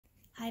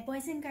Hi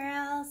boys and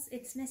girls,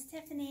 it's Miss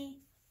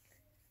Tiffany.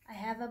 I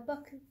have a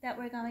book that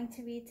we're going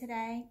to read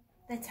today.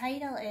 The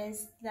title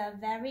is The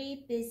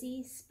Very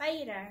Busy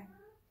Spider.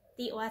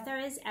 The author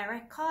is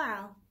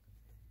Carle.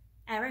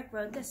 Eric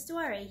wrote the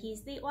story.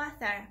 He's the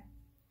author.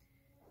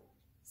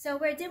 So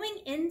we're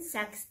doing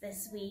insects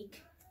this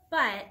week,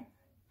 but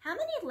how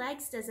many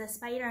legs does a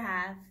spider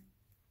have?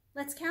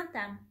 Let's count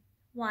them.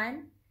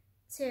 1,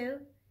 2,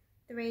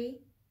 3,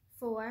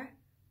 4,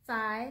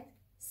 5,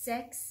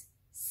 6,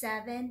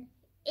 7,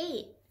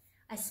 8.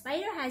 A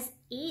spider has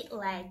 8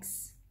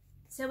 legs.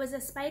 So is a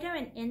spider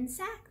an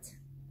insect?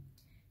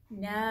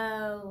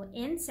 No,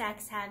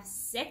 insects have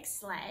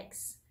 6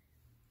 legs.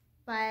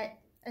 But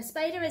a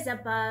spider is a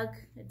bug.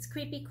 It's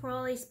creepy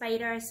crawly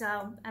spider,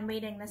 so I'm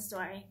reading the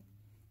story.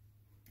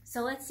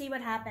 So let's see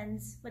what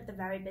happens with the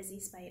very busy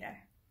spider.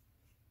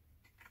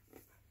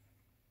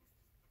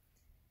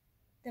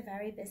 The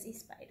very busy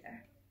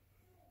spider.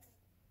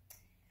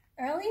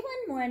 Early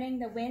one morning,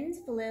 the wind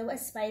blew a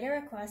spider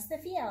across the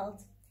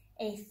field.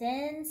 A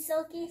thin,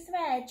 silky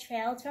thread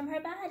trailed from her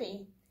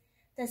body.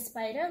 The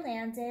spider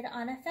landed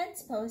on a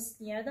fence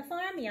post near the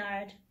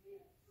farmyard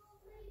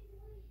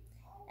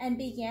and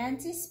began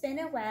to spin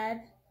a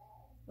web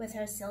with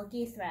her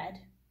silky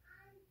thread.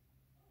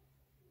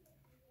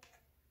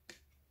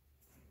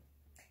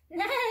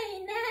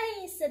 "Nay,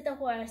 nay," said the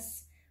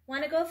horse.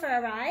 "Want to go for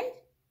a ride?"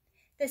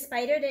 The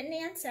spider didn't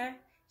answer.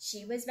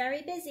 She was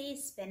very busy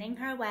spinning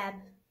her web.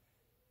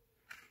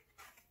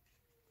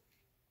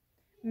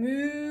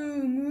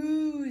 "Moo,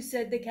 moo,"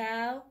 said the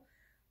cow.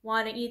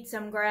 "Want to eat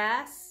some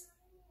grass?"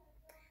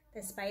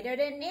 The spider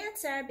didn't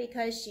answer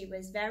because she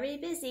was very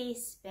busy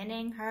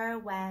spinning her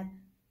web.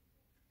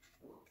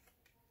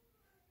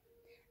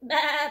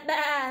 "Bah,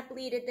 bah,"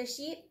 bleated the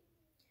sheep.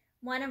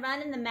 "Want to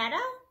run in the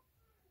meadow?"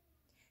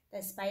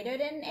 The spider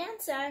didn't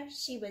answer.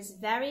 She was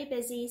very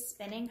busy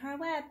spinning her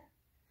web.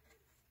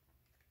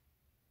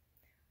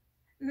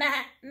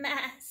 "Ma,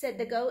 ma," said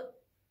the goat.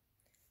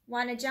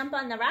 "Want to jump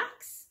on the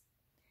rocks?"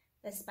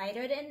 The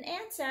spider didn't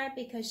answer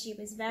because she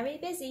was very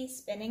busy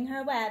spinning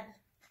her web.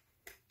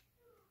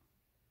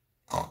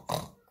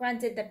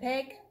 Grunted the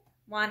pig.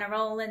 "Want to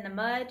roll in the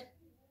mud?"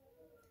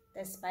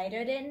 The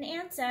spider didn't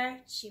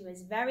answer. She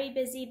was very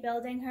busy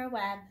building her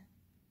web.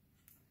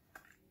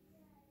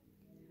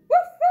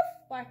 "Woof,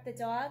 woof," barked the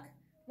dog.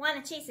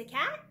 "Want to chase a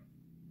cat?"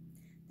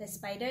 The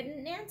spider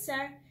didn't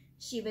answer.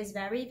 She was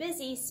very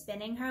busy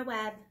spinning her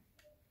web.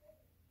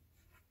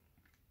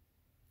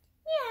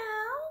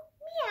 "Meow,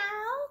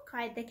 meow,"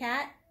 cried the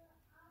cat.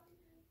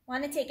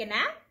 "Want to take a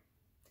nap?"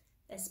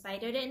 The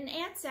spider didn't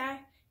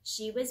answer.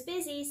 She was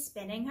busy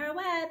spinning her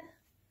web.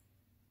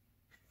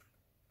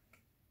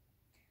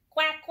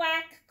 "Quack,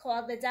 quack,"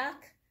 called the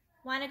duck.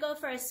 "Want to go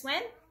for a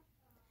swim?"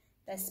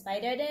 The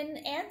spider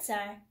didn't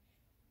answer.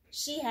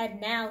 She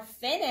had now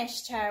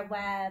finished her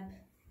web.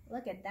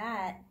 Look at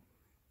that.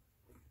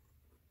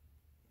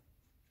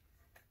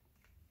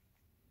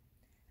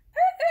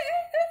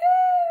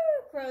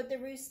 Crowed the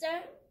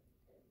rooster.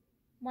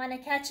 "Want to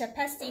catch a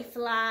pesky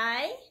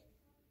fly?"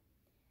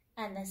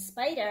 And the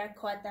spider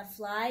caught the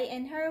fly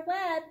in her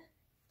web,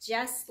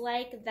 just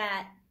like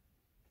that.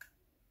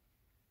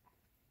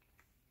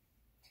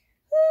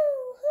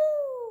 "Whoo,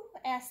 whoo,"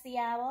 asked the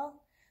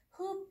owl.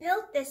 "Who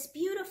built this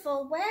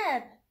beautiful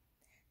web?"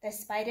 The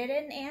spider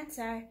didn't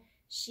answer.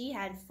 She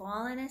had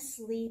fallen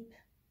asleep.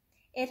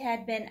 It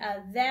had been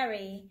a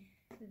very,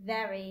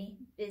 very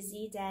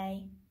busy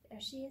day.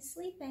 There she is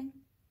sleeping.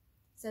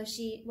 So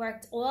she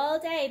worked all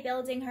day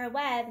building her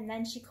web, and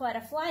then she caught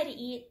a fly to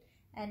eat,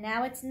 and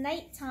now it's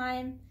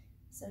nighttime,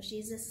 so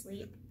she's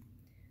asleep.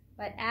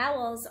 But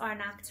owls are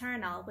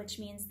nocturnal, which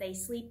means they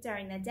sleep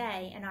during the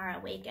day and are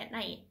awake at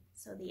night.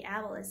 So the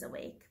owl is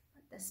awake.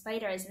 But the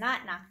spider is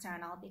not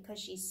nocturnal because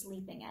she's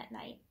sleeping at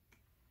night.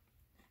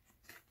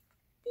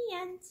 The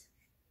end.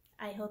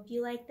 I hope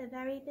you like The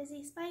Very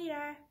Busy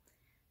Spider.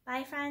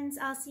 Bye, friends.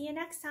 I'll see you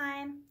next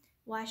time.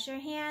 Wash your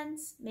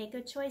hands, make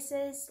good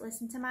choices,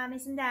 listen to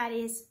mommies and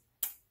daddies.